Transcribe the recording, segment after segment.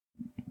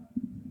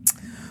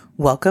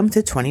Welcome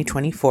to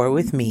 2024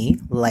 with me,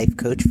 Life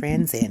Coach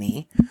Fran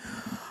Zanny,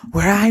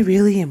 where I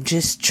really am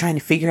just trying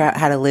to figure out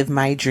how to live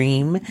my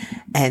dream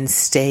and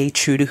stay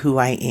true to who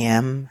I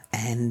am.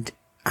 And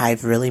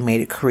I've really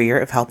made a career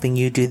of helping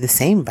you do the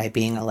same by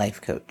being a life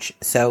coach.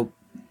 So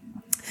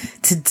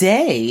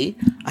today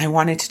I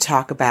wanted to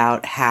talk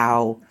about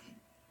how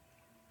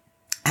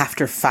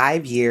after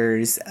 5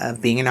 years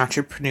of being an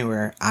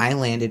entrepreneur, I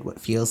landed what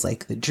feels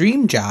like the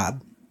dream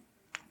job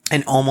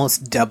and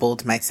almost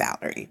doubled my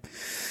salary.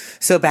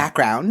 So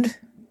background,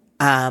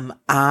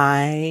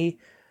 my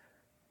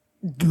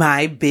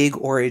big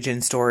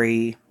origin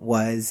story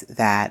was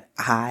that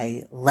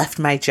I left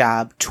my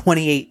job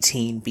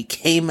 2018,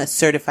 became a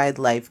certified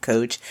life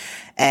coach,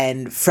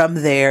 and from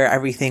there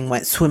everything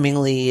went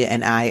swimmingly,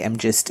 and I am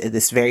just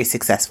this very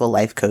successful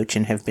life coach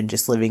and have been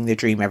just living the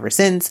dream ever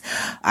since.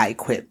 I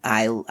quit,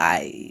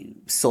 I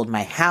sold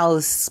my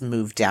house,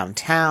 moved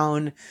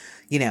downtown,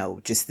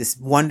 just this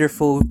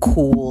wonderful,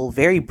 cool,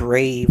 very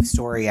brave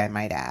story, I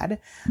might add,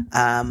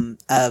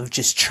 of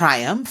just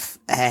triumph.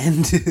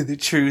 And the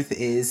truth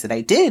is that I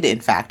did,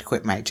 in fact,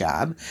 quit my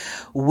job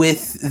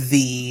with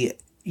the,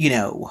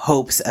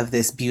 hopes of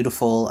this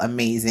beautiful,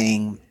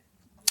 amazing,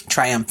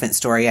 triumphant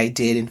story. I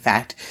did, in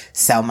fact,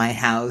 sell my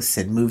house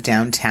and move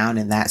downtown.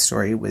 And that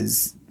story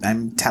was,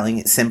 I'm telling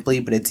it simply,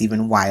 but it's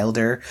even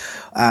wilder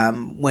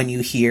when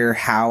you hear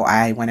how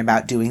I went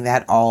about doing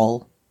that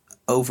all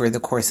over the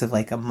course of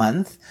like a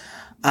month.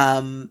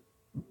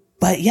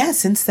 But yeah,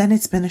 since then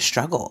it's been a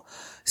struggle.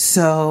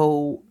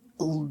 So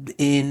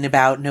in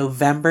about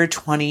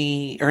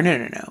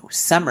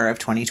summer of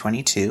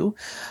 2022,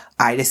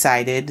 I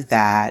decided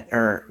that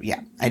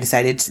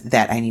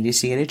I needed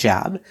to get a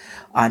job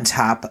on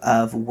top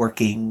of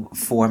working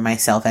for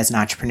myself as an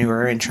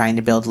entrepreneur and trying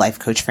to build Life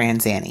Coach Fran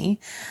Zanny.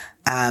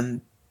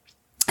 And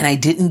I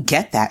didn't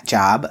get that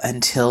job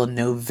until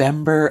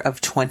November of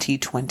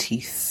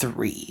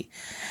 2023.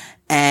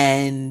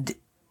 And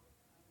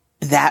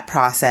that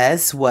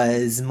process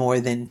was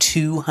more than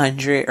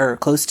 200 or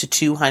close to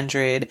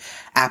 200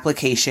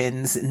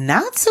 applications,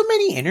 not so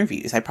many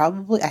interviews. I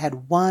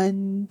had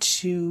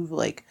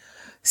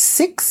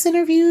 6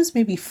 interviews,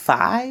 maybe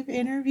 5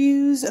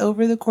 interviews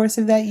over the course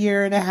of that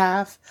year and a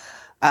half.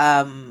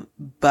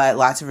 But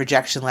lots of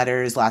rejection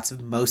letters, lots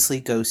of mostly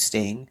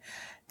ghosting.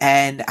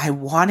 And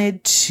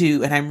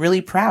and I'm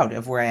really proud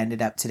of where I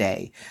ended up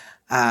today.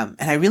 And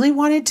I really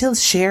wanted to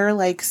share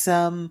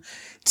some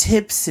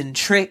tips and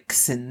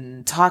tricks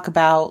and talk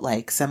about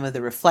some of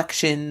the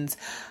reflections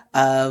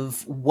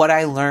of what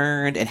I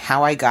learned and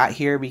how I got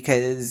here,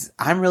 because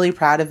I'm really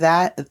proud of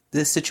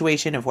this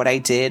situation of what I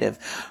did, of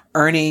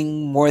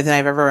earning more than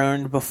I've ever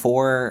earned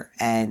before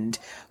and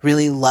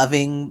really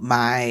loving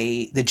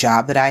the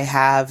job that I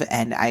have.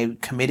 And I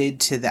committed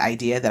to the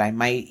idea that it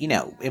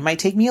might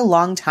take me a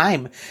long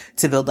time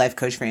to build Life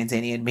Coach Fran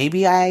Zanny, and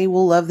maybe I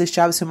will love this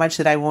job so much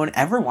that I won't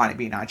ever want to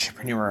be an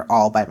entrepreneur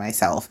all by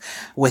myself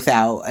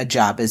without a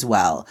job as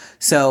well.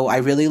 So I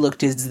really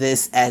looked at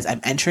this as I'm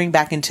entering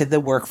back into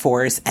the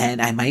workforce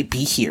and I might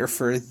be here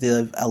for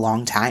a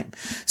long time.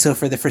 So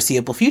for the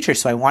foreseeable future.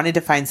 So I wanted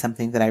to find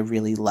something that I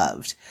really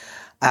loved.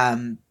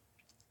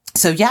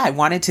 So yeah, I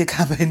wanted to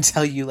come and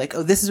tell you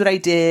this is what I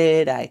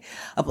did.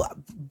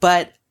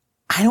 But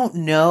I don't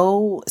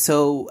know.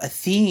 So a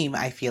theme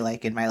I feel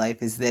like in my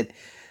life is that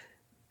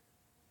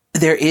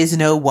there is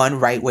no one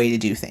right way to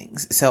do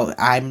things. So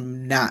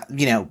I'm not,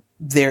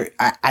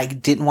 I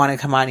didn't want to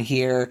come on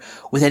here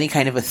with any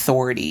kind of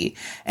authority.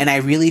 And I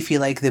really feel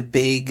like the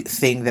big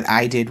thing that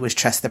I did was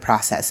trust the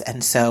process.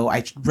 And so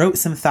I wrote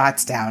some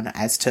thoughts down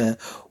as to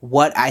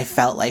what I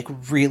felt like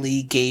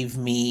really gave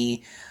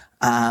me,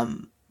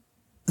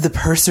 the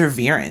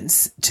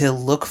perseverance to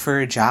look for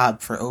a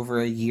job for over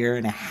a year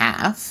and a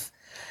half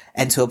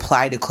and to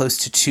apply to close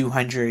to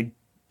 200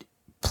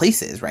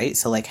 places, right?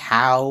 So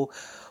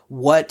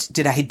what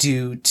did I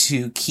do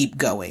to keep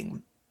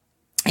going?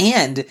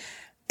 And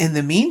in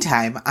the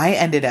meantime, I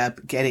ended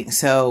up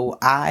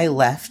I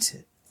left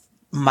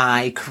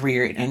my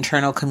career in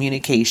internal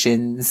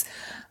communications,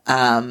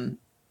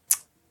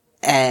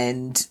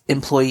 and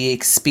employee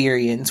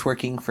experience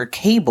working for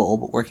cable,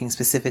 but working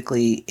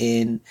specifically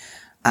in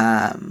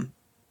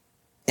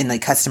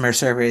customer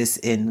service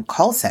in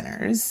call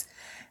centers.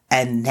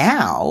 And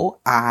now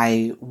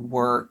I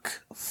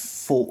work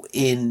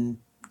in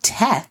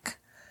tech,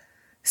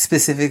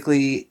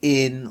 specifically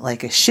in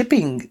a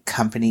shipping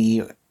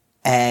company,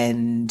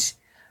 and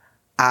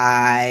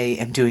I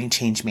am doing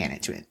change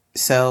management.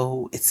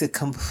 So it's a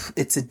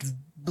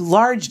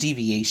large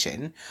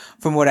deviation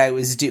from what I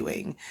was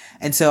doing.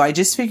 And so I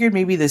just figured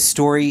maybe the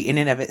story in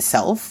and of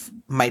itself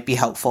might be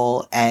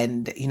helpful,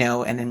 and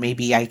and then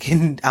maybe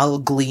I'll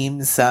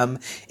glean some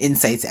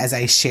insights as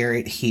I share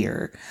it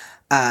here.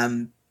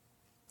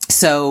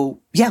 So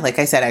yeah, like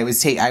I said,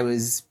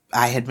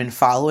 I had been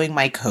following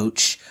my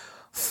coach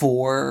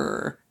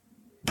for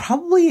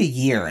probably a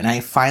year, and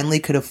I finally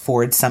could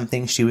afford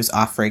something she was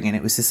offering, and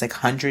it was this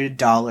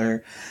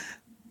 $100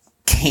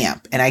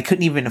 camp, and I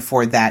couldn't even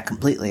afford that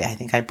completely. I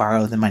think I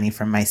borrowed the money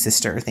from my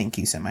sister. Thank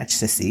you so much,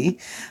 Sissy.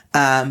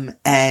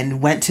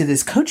 And went to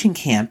this coaching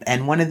camp.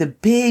 And one of the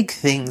big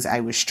things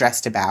I was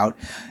stressed about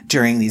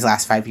during these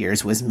last 5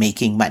 years was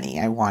making money.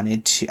 I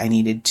wanted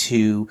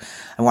to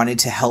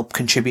help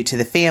contribute to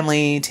the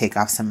family, take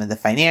off some of the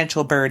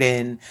financial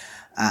burden,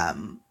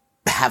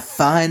 have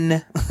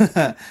fun,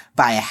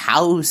 buy a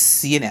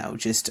house,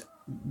 just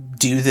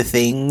do the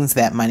things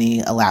that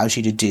money allows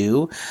you to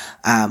do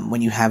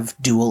when you have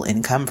dual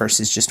income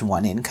versus just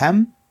one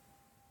income.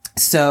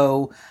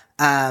 So,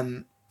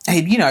 I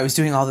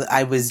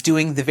was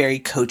doing the very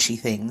coachy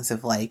things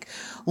of like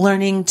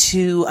learning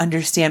to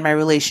understand my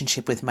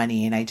relationship with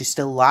money. And I just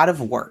did a lot of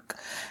work.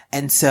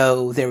 And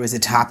so there was a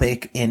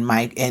topic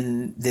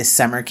in this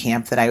summer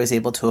camp that I was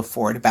able to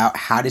afford about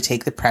how to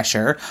take the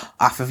pressure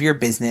off of your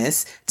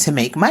business to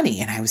make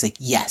money. And I was like,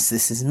 yes,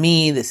 this is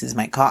me. This is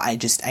my call. I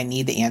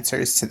need the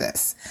answers to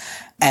this.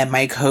 And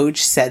my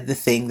coach said the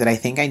thing that I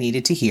think I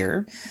needed to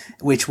hear,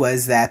 which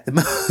was that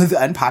the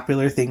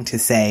unpopular thing to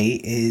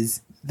say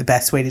is the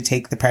best way to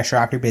take the pressure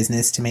off your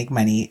business to make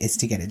money is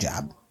to get a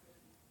job.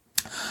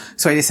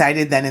 So I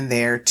decided then and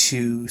there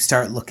to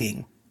start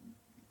looking.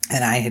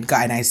 And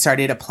I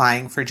started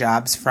applying for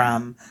jobs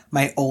from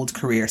my old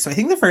career. So I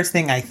think the first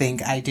thing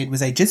I did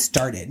was I just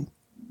started.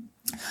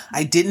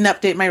 I didn't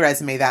update my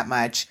resume that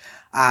much.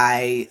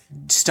 I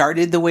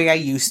started the way I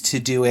used to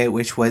do it,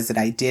 which was that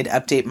I did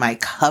update my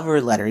cover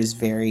letters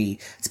very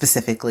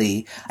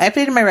specifically. I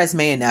updated my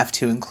resume enough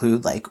to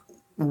include like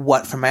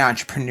what from my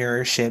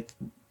entrepreneurship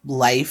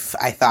life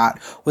I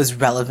thought was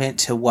relevant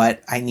to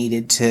what I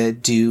needed to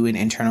do in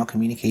internal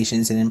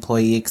communications and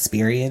employee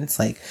experience,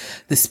 like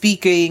the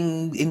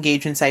speaking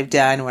engagements I've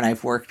done when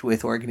I've worked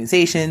with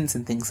organizations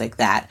and things like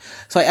that.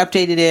 So I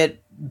updated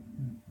it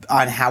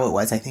on how it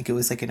was. I think it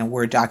was like in a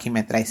Word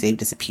document that I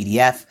saved as a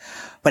PDF.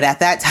 But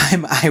at that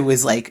time I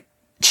was like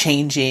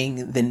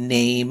changing the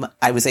name.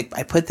 I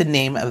put the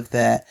name of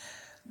the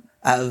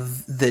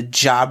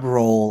job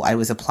role I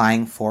was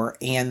applying for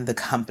and the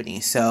company.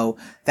 So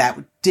that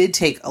did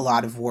take a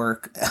lot of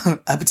work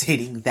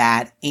updating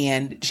that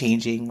and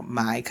changing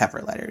my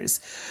cover letters.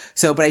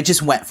 So, but I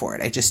just went for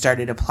it. I just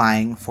started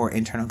applying for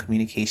internal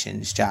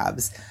communications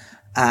jobs.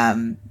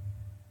 And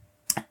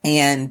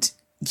I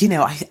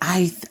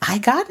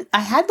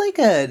had like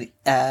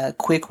a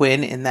quick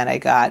win in that I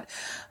got,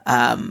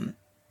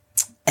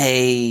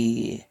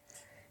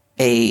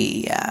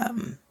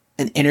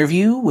 an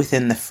interview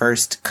within the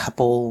first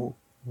couple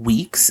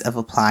weeks of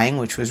applying,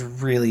 which was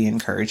really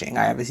encouraging.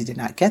 I obviously did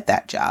not get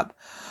that job,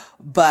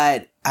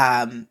 but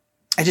I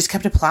just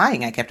kept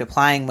applying. I kept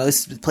applying.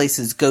 Most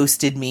places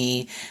ghosted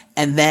me.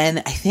 And then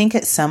I think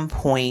at some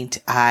point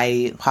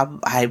I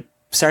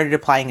started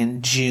applying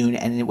in June,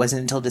 and it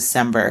wasn't until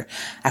December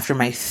after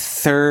my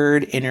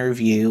third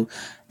interview.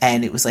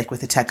 And it was like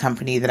with a tech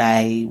company that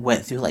I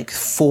went through like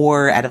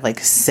 4 out of like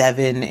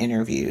 7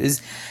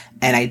 interviews,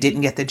 and I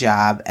didn't get the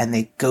job, and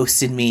they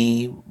ghosted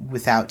me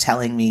without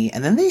telling me.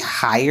 And then they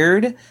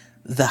hired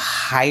the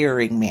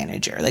hiring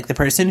manager, like the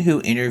person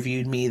who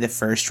interviewed me the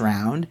first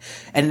round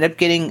ended up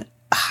getting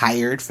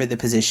hired for the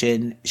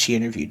position she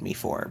interviewed me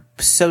for.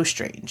 So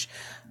strange.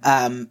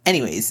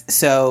 Anyways,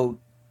 so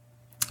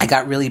I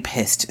got really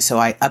pissed. So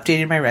I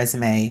updated my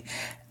resume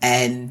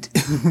and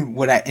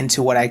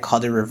into what I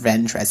called a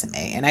revenge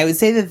resume. And I would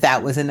say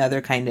that was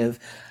another kind of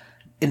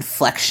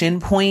inflection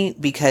point,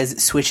 because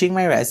switching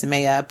my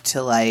resume up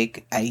to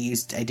like, I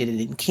did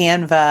it in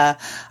Canva.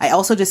 I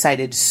also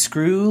decided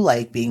screw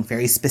like being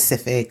very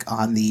specific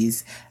on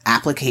these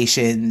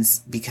applications,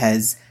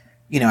 because,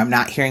 I'm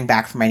not hearing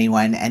back from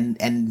anyone,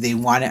 and they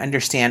want to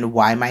understand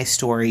why my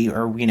story,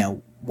 or,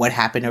 what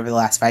happened over the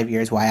last 5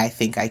 years, why I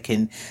think I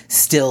can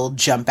still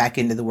jump back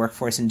into the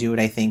workforce and do what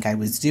I think I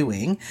was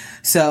doing.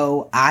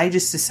 So I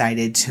just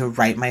decided to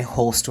write my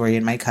whole story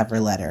in my cover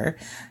letter,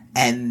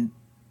 and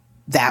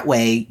that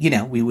way,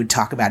 we would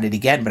talk about it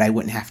again, but I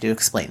wouldn't have to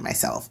explain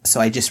myself.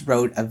 So I just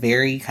wrote a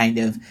very kind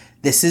of,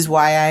 this is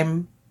why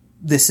I'm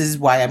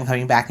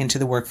coming back into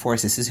the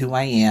workforce. This is who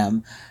I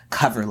am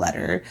cover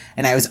letter.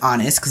 And I was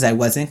honest, because I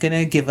wasn't going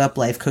to give up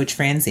Life Coach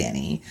Fran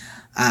Zanny.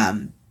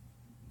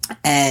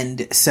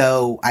 And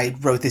so I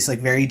wrote this like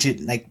very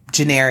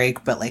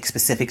generic, but like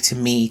specific to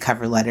me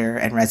cover letter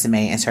and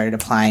resume, and started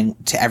applying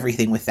to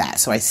everything with that.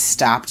 So I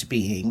stopped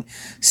being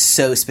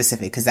so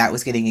specific, because that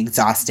was getting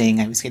exhausting.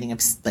 I was getting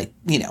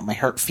my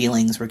hurt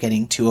feelings were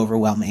getting too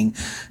overwhelming.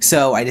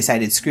 So I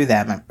decided, screw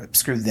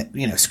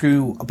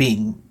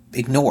being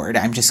ignored.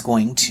 I'm just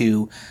going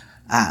to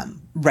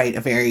write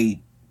a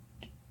very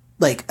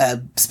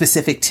a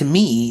specific to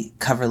me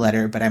cover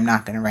letter, but I'm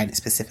not going to write it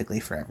specifically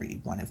for every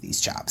one of these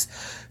jobs.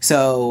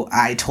 So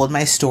I told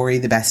my story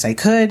the best I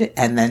could,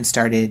 and then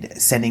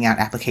started sending out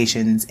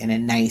applications in a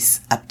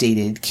nice,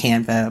 updated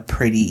Canva,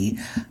 pretty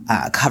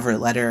cover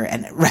letter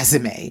and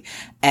resume.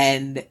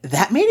 And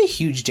that made a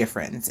huge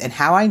difference. And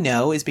how I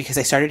know is because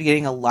I started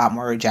getting a lot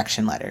more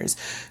rejection letters.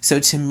 So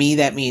to me,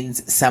 that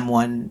means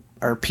someone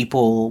or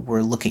people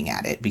were looking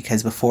at it,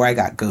 because before I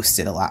got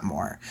ghosted a lot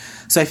more.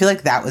 So I feel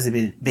like that was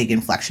a big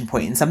inflection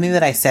point. And something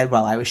that I said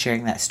while I was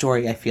sharing that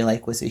story, I feel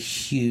like was a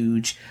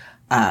huge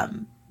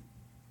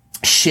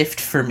shift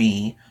for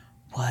me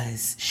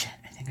was,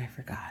 I think I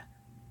forgot.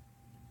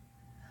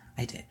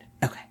 I did.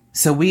 Okay.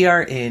 So we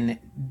are in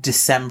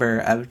December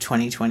of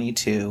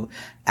 2022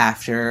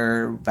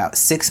 after about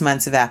 6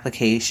 months of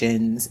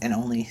applications and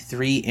only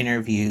 3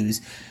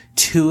 interviews,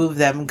 2 of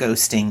them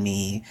ghosting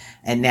me.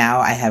 And now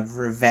I have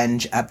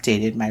revenge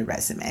updated my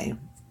resume.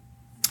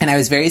 And I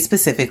was very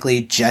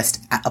specifically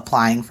just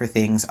applying for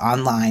things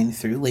online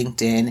through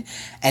LinkedIn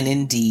and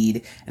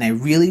Indeed. And I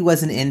really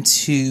wasn't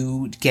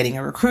into getting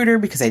a recruiter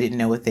because I didn't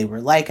know what they were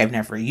like. I've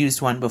never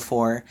used one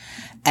before.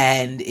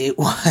 And it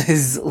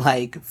was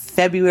like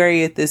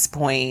February at this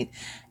point,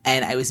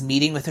 and I was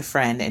meeting with a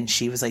friend, and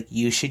she was like,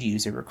 you should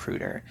use a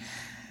recruiter.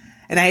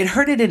 And I had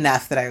heard it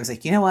enough that I was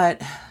like, you know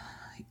what?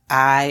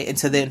 And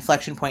so the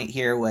inflection point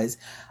here was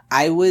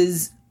I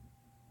was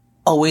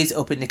always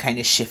open to kind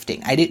of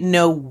shifting. I didn't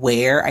know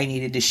where I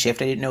needed to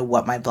shift. I didn't know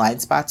what my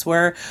blind spots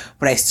were,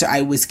 but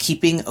I was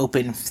keeping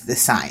open the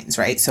signs,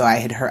 right? So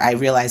I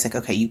realized like,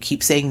 okay, you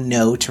keep saying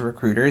no to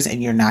recruiters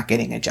and you're not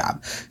getting a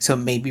job. So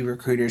maybe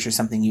recruiters are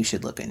something you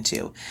should look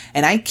into.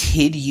 And I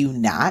kid you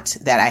not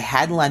that I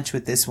had lunch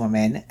with this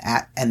woman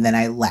and then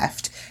I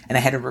left, and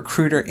I had a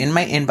recruiter in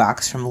my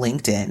inbox from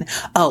LinkedIn.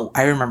 Oh,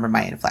 I remember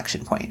my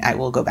inflection point. I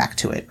will go back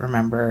to it.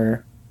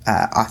 Remember,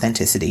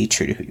 authenticity,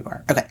 true to who you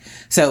are. Okay.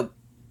 So,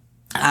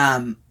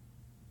 I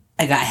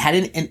had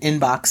an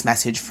inbox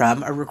message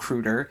from a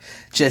recruiter,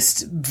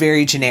 just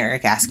very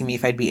generic, asking me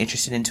if I'd be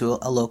interested into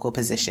a local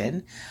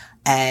position.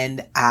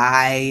 And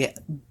I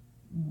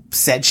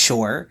said,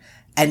 sure.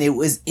 And it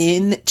was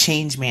in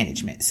change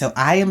management. So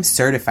I am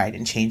certified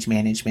in change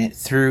management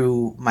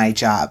through my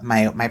job,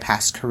 my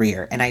past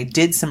career. And I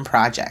did some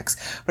projects,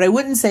 but I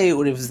wouldn't say it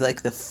was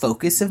like the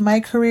focus of my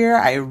career.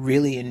 I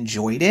really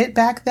enjoyed it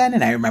back then.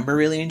 And I remember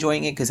really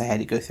enjoying it because I had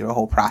to go through a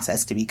whole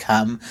process to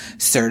become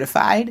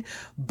certified,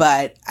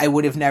 but I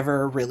would have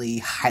never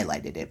really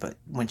highlighted it. But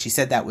when she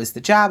said that was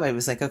the job, I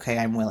was like, okay,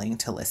 I'm willing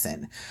to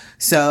listen.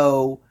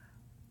 So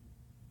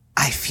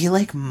I feel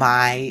like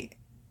I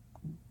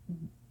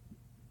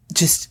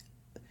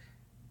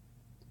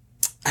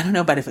don't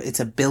know about if it's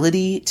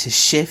ability to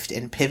shift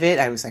and pivot.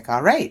 I was like,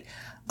 all right.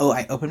 Oh,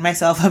 I opened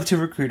myself up to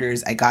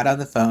recruiters. I got on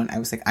the phone. I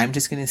was like, I'm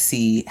just going to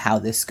see how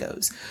this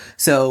goes.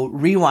 So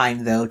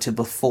rewind though to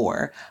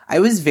before. I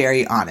was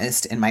very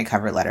honest in my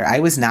cover letter. I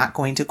was not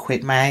going to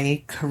quit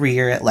my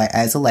career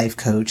as a life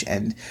coach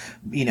and,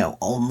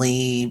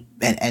 only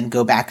and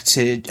go back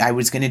to, I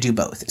was going to do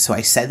both. So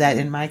I said that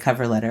in my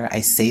cover letter.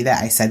 I said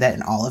that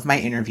in all of my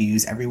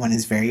interviews. Everyone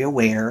is very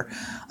aware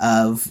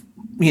of,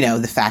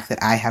 the fact that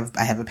I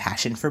have a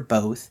passion for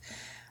both.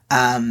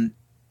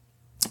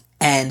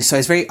 And so I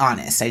was very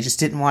honest. I just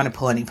didn't want to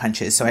pull any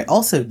punches. So I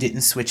also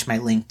didn't switch my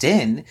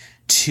LinkedIn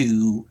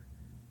to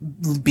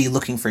be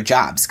looking for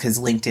jobs, because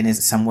LinkedIn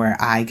is somewhere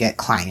I get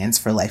clients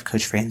for Life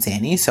Coach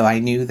Franzani. So I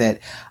knew that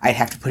I'd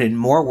have to put in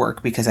more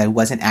work because I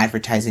wasn't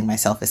advertising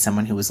myself as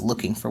someone who was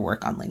looking for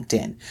work on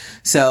LinkedIn.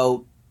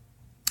 So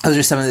those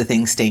are some of the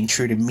things. Staying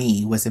true to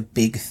me was a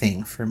big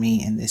thing for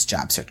me in this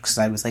job search, because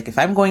I was like, if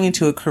I'm going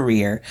into a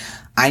career,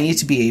 I need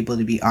to be able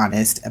to be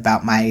honest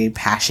about my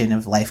passion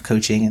of life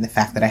coaching and the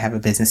fact that I have a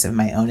business of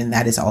my own. And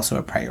that is also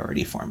a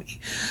priority for me.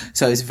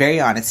 So I was very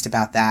honest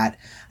about that.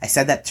 I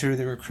said that through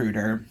the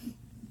recruiter.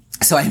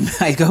 So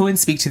I go and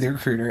speak to the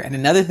recruiter. And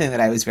another thing that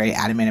I was very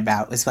adamant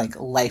about was like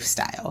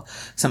lifestyle.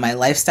 So my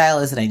lifestyle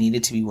is that I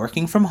needed to be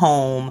working from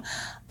home.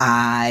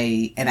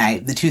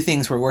 The two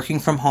things were working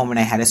from home and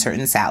I had a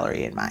certain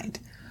salary in mind.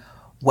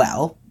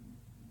 Well,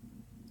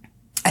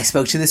 I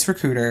spoke to this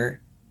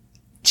recruiter.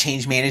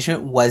 Change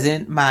management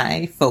wasn't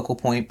my focal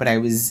point, but I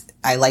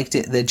liked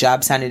it. The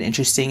job sounded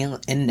interesting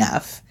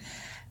enough.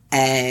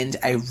 And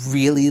I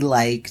really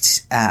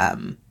liked,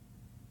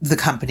 the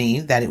company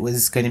that it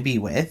was going to be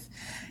with.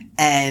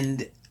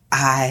 And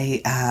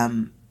I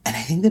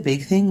think the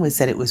big thing was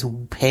that it was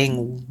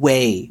paying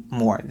way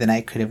more than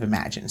I could have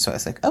imagined. So I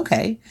was like,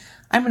 okay,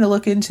 I'm going to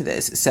look into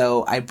this.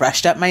 So I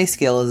brushed up my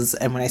skills.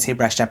 And when I say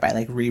brushed up,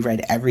 I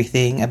reread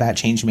everything about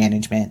change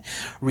management,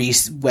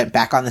 went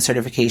back on the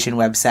certification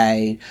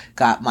website,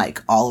 got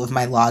all of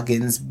my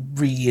logins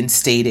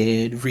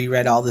reinstated,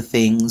 reread all the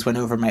things, went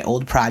over my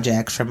old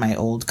projects from my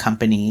old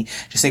company,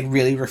 just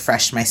really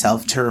refreshed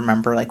myself to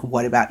remember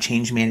what about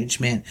change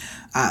management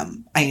I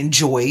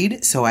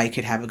enjoyed, so I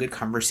could have a good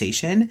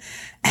conversation.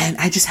 And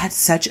I just had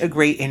such a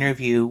great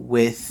interview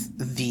with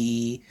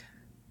the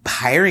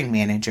hiring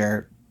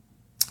manager.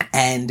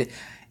 And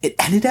it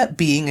ended up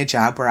being a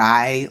job where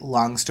I,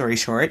 long story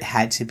short,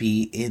 had to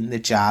be in the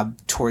job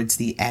towards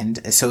the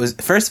end. So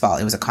first of all,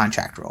 it was a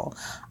contract role.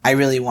 I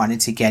really wanted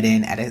to get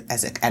in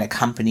at a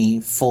company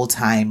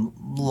full-time,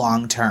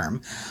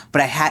 long-term.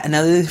 But I had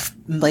another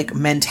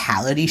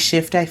mentality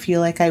shift I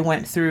feel like I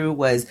went through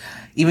was,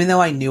 even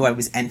though I knew I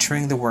was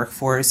entering the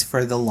workforce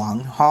for the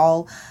long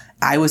haul,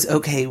 I was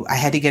okay. I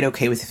had to get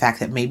okay with the fact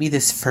that maybe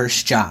this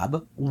first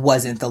job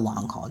wasn't the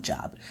long haul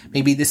job.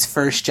 Maybe this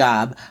first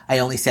job I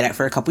only stayed at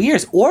for a couple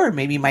years, or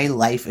maybe my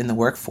life in the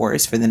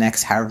workforce for the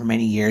next however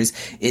many years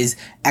is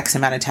X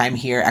amount of time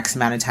here, X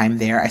amount of time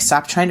there. I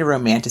stopped trying to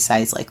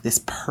romanticize like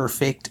this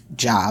perfect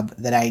job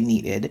that I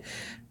needed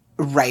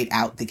right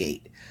out the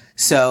gate.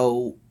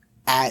 So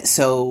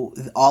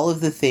all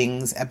of the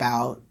things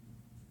about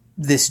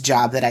this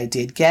job that I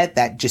did get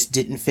that just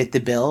didn't fit the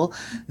bill,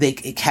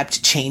 it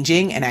kept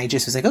changing, and I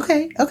just was like,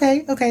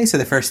 okay. So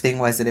the first thing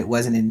was that it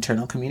wasn't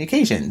internal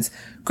communications.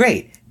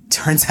 Great.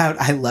 Turns out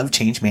I love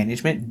change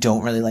management,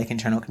 don't really like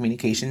internal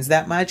communications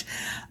that much.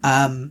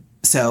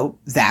 So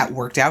that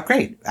worked out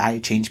great.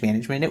 Change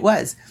management it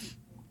was.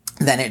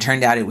 Then it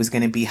turned out it was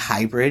going to be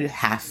hybrid,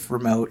 half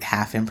remote,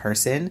 half in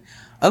person.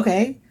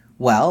 Okay.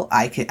 Well,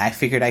 I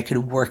figured I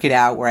could work it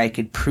out where I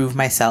could prove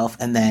myself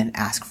and then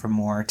ask for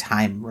more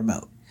time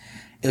remote.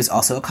 It was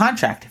also a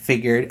contract.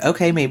 Figured,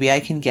 okay, maybe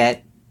I can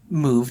get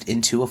moved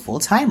into a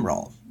full-time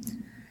role.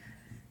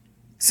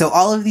 So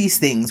all of these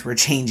things were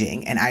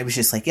changing, and I was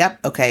just like, yep,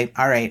 okay,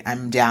 all right,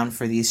 I'm down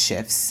for these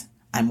shifts.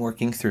 I'm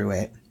working through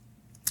it.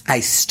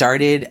 I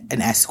started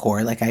an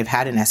S-Corps. Like, I've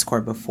had an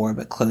S-Corps before,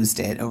 but closed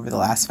it over the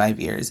last 5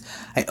 years.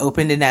 I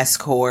opened an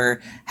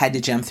S-Corps, had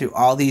to jump through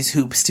all these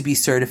hoops to be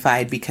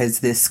certified because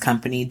this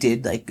company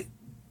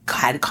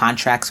had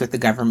contracts with the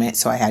government.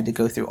 So I had to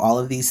go through all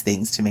of these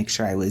things to make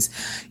sure I was,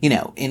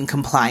 in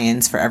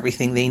compliance for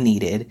everything they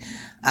needed.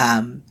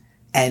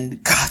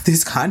 And got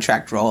this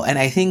contract role. And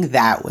I think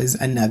that was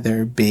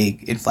another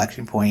big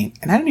inflection point.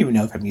 And I don't even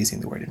know if I'm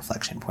using the word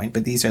inflection point,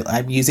 but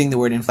I'm using the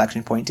word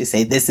inflection point to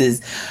say this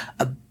is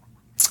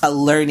a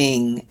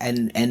learning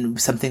and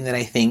something that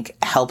I think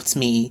helped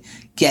me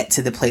get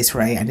to the place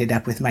where I ended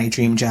up with my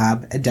dream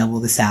job, double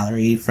the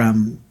salary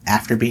from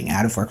after being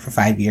out of work for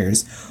 5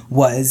 years,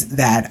 was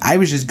that I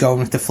was just going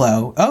with the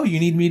flow. Oh, you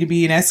need me to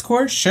be an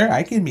S-Corps? Sure,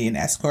 I can be an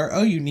S-Corps.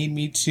 Oh, you need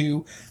me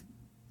to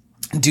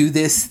do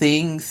this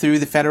thing through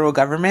the federal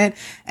government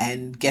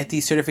and get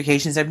these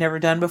certifications I've never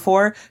done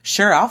before?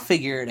 Sure, I'll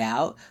figure it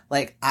out.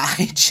 Like,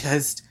 I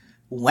just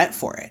went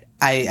for it.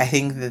 I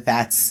think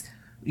that's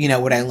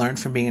what I learned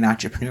from being an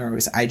entrepreneur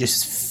was I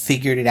just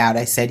figured it out.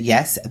 I said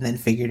yes and then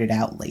figured it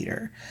out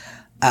later.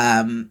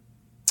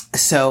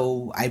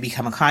 So I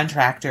become a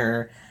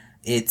contractor.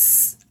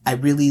 I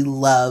really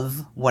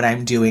love what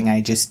I'm doing.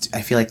 I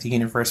feel like the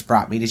universe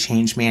brought me to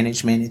change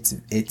management.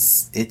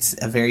 It's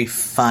a very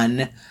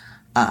fun,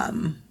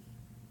 I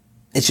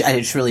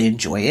just really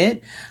enjoy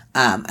it.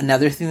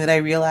 Another thing that I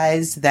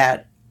realized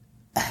that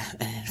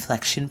an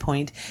inflection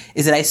point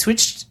is that I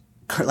switched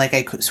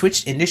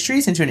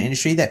industries into an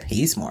industry that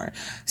pays more.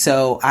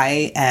 So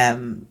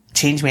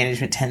change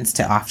management tends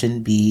to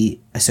often be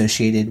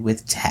associated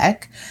with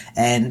tech,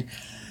 and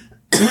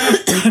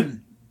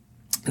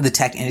the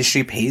tech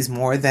industry pays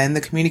more than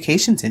the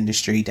communications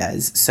industry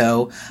does.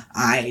 So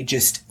I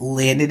just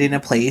landed in a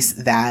place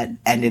that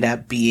ended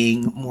up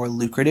being more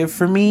lucrative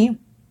for me,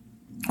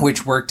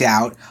 which worked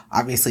out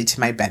obviously to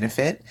my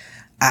benefit.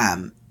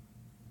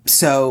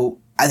 So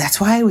that's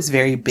why I was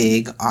very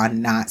big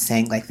on not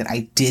saying like that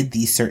I did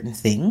these certain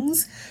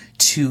things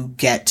to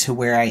get to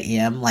where I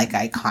am, like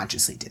I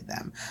consciously did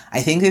them.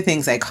 I think the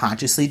things I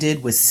consciously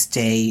did was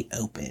stay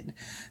open.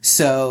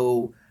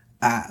 So,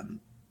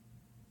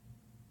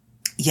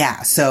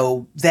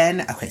 so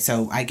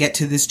I get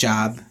to this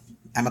job.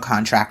 I'm a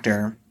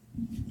contractor.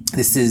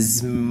 This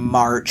is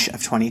March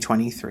of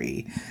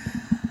 2023.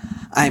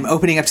 I'm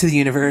opening up to the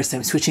universe.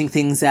 I'm switching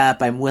things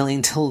up. I'm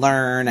willing to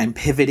learn. I'm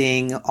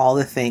pivoting, all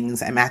the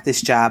things. I'm at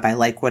this job. I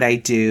like what I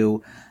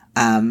do.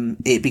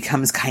 It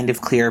becomes kind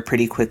of clear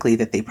pretty quickly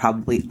that they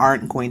probably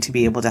aren't going to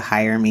be able to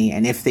hire me.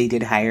 And if they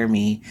did hire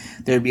me,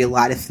 there would be a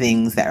lot of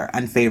things that are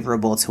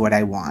unfavorable to what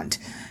I want.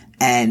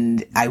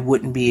 And I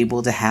wouldn't be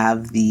able to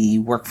have the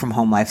work from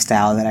home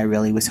lifestyle that I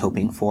really was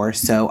hoping for.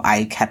 So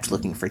I kept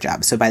looking for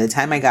jobs. So by the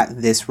time I got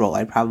this role,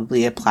 I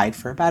probably applied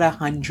for about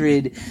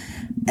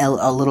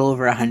a little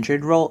over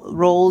 100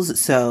 roles.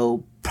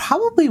 So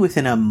probably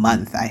within a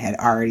month, I had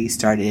already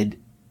started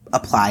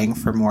applying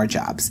for more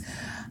jobs.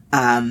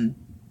 At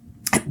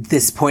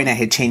this point, I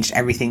had changed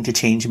everything to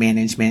change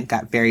management,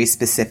 got very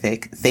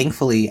specific.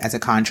 Thankfully, as a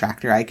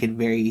contractor, I could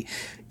very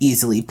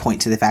easily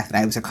point to the fact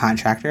that I was a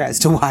contractor as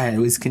to why I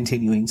was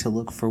continuing to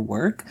look for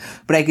work.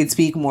 But I could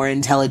speak more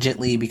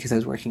intelligently because I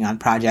was working on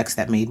projects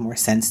that made more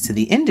sense to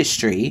the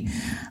industry.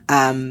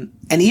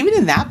 And even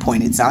in that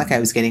point, it's not like I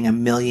was getting a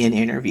million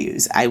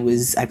interviews. I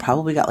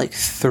probably got like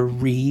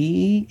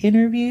 3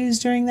 interviews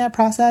during that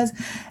process.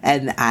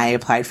 And I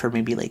applied for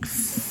maybe like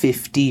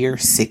 50 or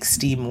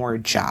 60 more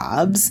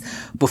jobs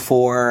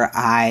before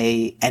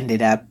I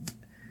ended up,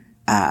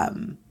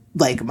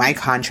 my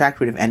contract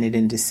would have ended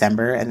in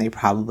December and they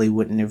probably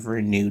wouldn't have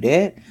renewed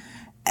it.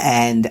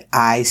 And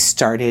I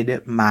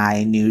started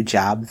my new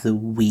job the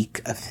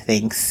week of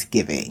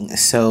Thanksgiving.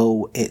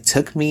 So it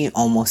took me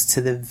almost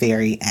to the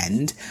very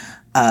end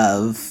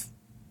of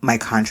my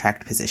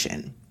contract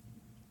position.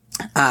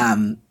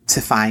 to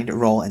find a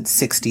role in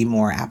 60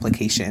 more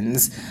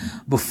applications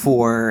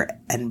before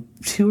and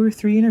 2 or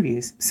 3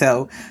 interviews.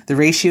 So the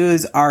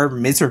ratios are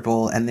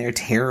miserable and they're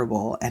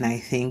terrible. And I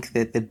think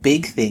that a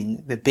big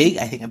thing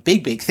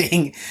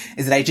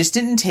is that I just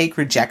didn't take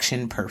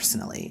rejection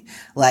personally.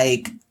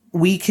 Like,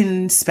 we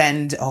can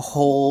spend a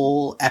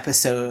whole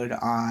episode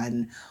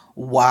on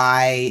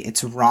why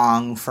it's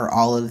wrong for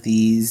all of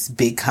these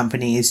big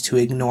companies to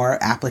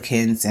ignore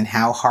applicants and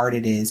how hard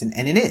it is.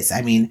 And it is.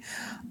 I mean,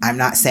 I'm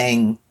not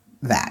saying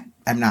that.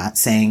 I'm not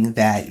saying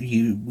that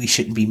we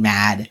shouldn't be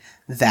mad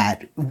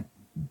that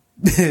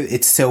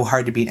it's so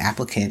hard to be an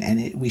applicant,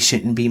 and we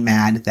shouldn't be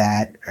mad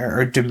that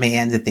or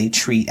demand that they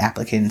treat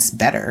applicants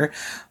better.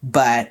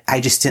 But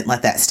I just didn't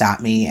let that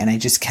stop me, and I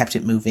just kept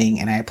it moving,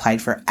 and I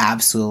applied for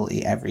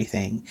absolutely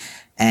everything.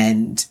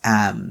 And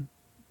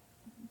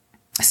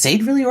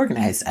stayed really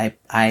organized.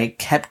 I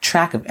kept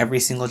track of every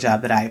single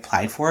job that I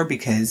applied for,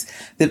 because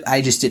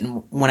I just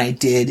didn't, when I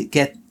did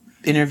get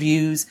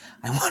interviews,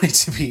 I wanted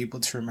to be able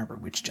to remember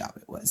which job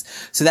it was.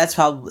 So that's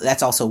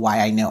also why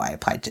I know I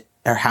applied to,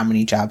 or how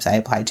many jobs I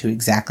applied to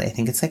exactly. I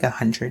think it's like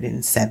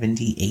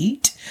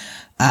 178,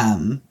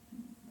 or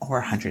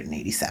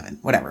 187,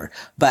 whatever.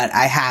 But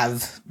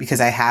because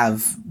I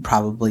have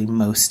probably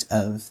most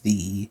of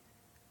the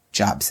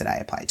jobs that I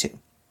applied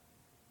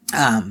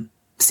to,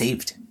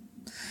 saved,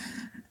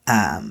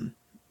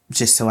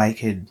 just so I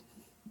could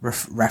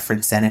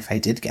reference them if I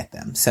did get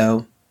them.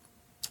 So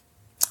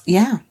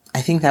yeah,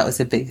 I think that was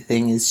a big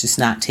thing, is just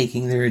not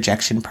taking the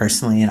rejection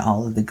personally and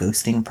all of the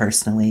ghosting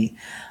personally,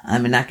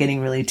 and not getting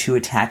really too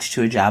attached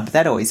to a job. But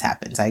that always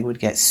happens. I would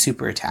get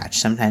super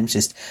attached. Sometimes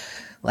just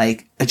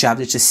like a job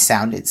that just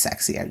sounded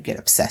sexy, I would get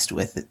obsessed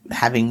with it,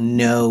 having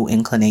no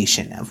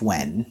inclination of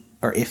when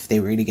or if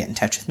they were going to get in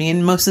touch with me.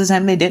 And most of the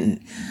time they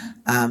didn't.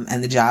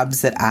 And the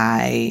jobs that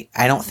I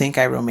don't think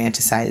I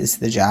romanticized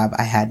the job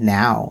I had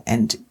now.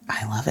 And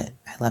I love it.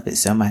 I love it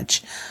so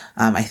much.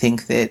 I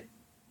think that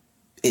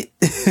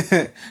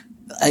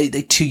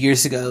like 2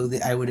 years ago,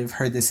 I would have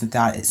heard this and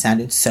thought it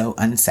sounded so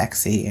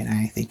unsexy, and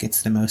I think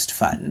it's the most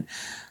fun.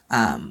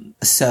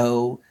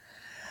 So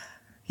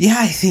yeah,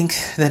 I think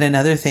that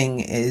another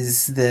thing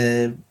is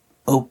the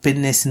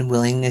openness and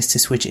willingness to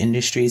switch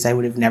industries. I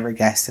would have never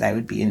guessed that I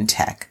would be in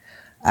tech.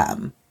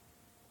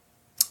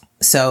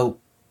 So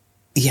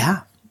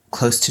yeah,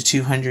 close to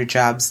 200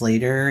 jobs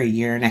later, a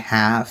year and a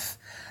half.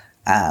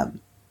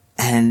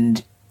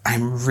 And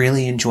I'm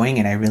really enjoying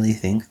it. I really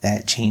think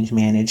that change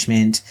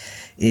management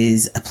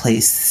is a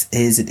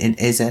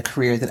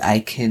career that I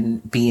can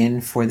be in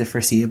for the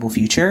foreseeable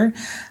future,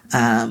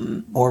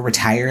 or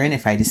retire in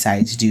if I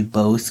decide to do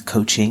both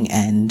coaching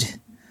and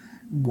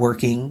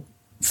working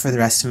for the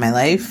rest of my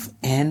life.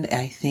 And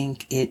I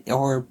think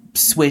or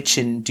switch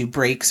and do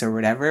breaks or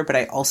whatever. But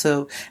I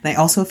also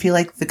feel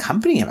like the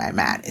company I'm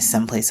at is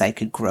someplace I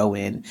could grow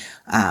in.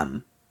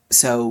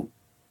 So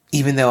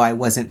even though I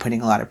wasn't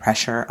putting a lot of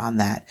pressure on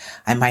that,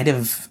 I might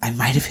have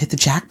hit the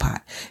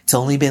jackpot. It's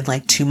only been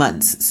like 2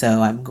 months,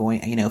 so I'm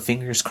going,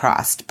 fingers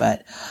crossed,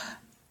 but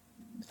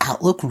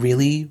outlook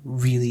really,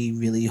 really,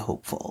 really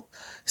hopeful.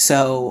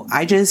 So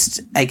I guess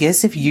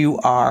if you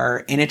are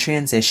in a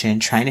transition,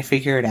 trying to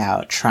figure it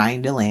out,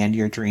 trying to land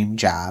your dream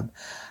job,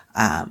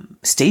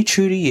 stay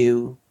true to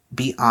you,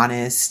 be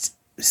honest,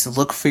 so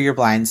look for your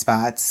blind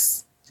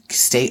spots,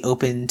 stay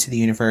open to the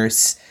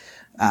universe,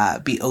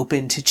 be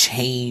open to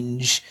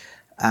change,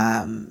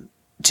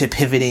 to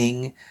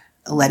pivoting,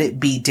 let it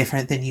be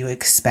different than you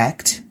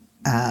expect,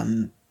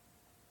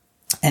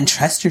 and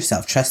trust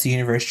yourself, trust the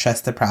universe,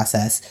 trust the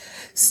process,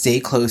 stay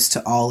close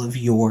to all of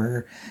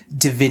your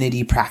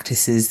divinity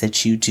practices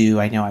that you do.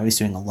 I know I was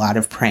doing a lot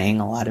of praying,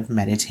 a lot of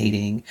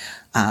meditating,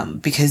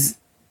 because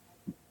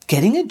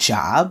getting a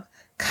job,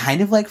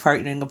 kind of like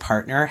finding a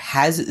partner,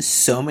 has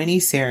so many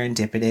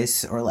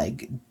serendipitous or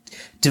like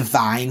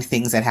divine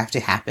things that have to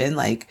happen.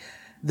 Like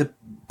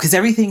because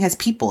everything has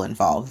people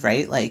involved,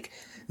 right? Like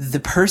the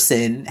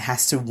person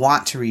has to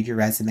want to read your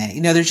resume.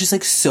 There's just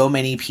like so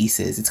many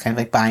pieces. It's kind of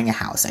like buying a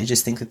house. I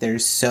just think that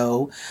there's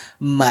so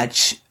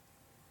much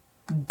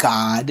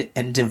God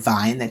and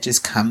divine that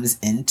just comes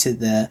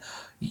into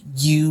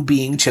you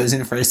being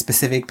chosen for a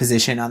specific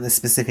position on the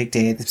specific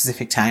day at the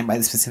specific time by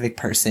the specific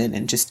person,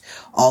 and just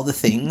all the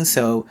things.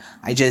 So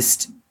I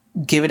just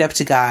give it up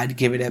to God,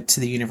 give it up to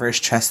the universe,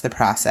 trust the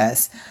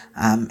process,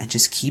 and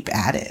just keep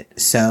at it.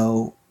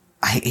 So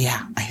I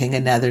think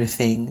another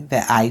thing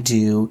that I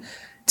do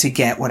to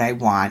get what I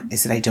want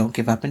is that I don't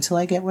give up until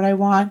I get what I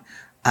want.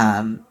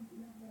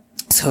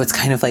 So it's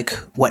kind of like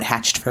what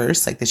hatched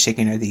first, like the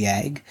chicken or the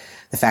egg,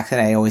 the fact that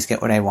I always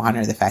get what I want,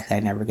 or the fact that I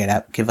never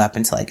give up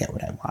until I get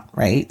what I want.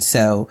 Right.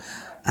 So,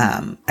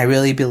 I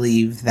really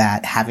believe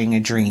that having a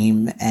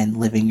dream and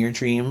living your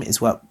dream is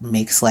what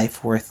makes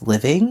life worth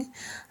living.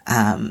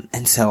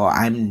 And so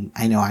I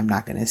know I'm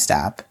not going to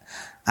stop,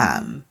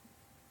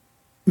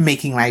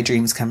 making my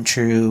dreams come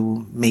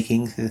true,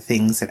 making the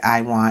things that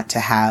I want to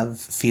have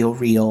feel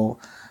real,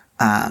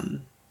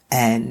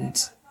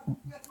 and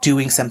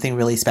doing something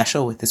really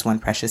special with this one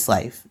precious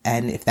life.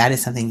 And if that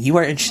is something you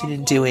are interested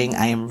in doing,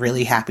 I am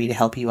really happy to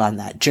help you on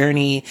that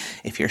journey.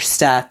 If you're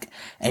stuck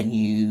and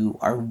you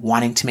are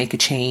wanting to make a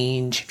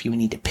change, if you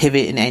need to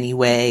pivot in any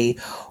way,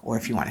 or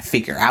if you want to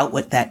figure out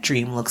what that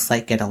dream looks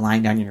like, get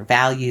aligned on your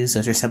values,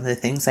 those are some of the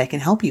things I can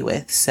help you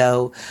with.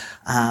 So,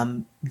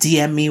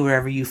 DM me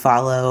wherever you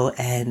follow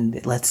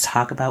and let's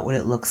talk about what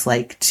it looks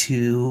like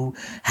to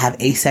have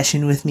a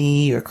session with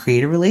me or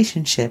create a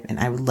relationship. And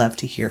I would love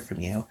to hear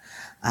from you.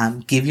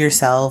 Give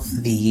yourself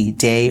the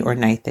day or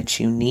night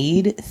that you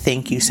need.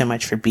 Thank you so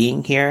much for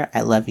being here.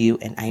 I love you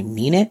and I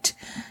mean it.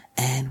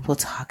 And we'll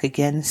talk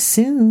again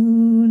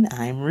soon.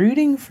 I'm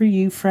rooting for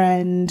you,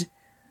 friend.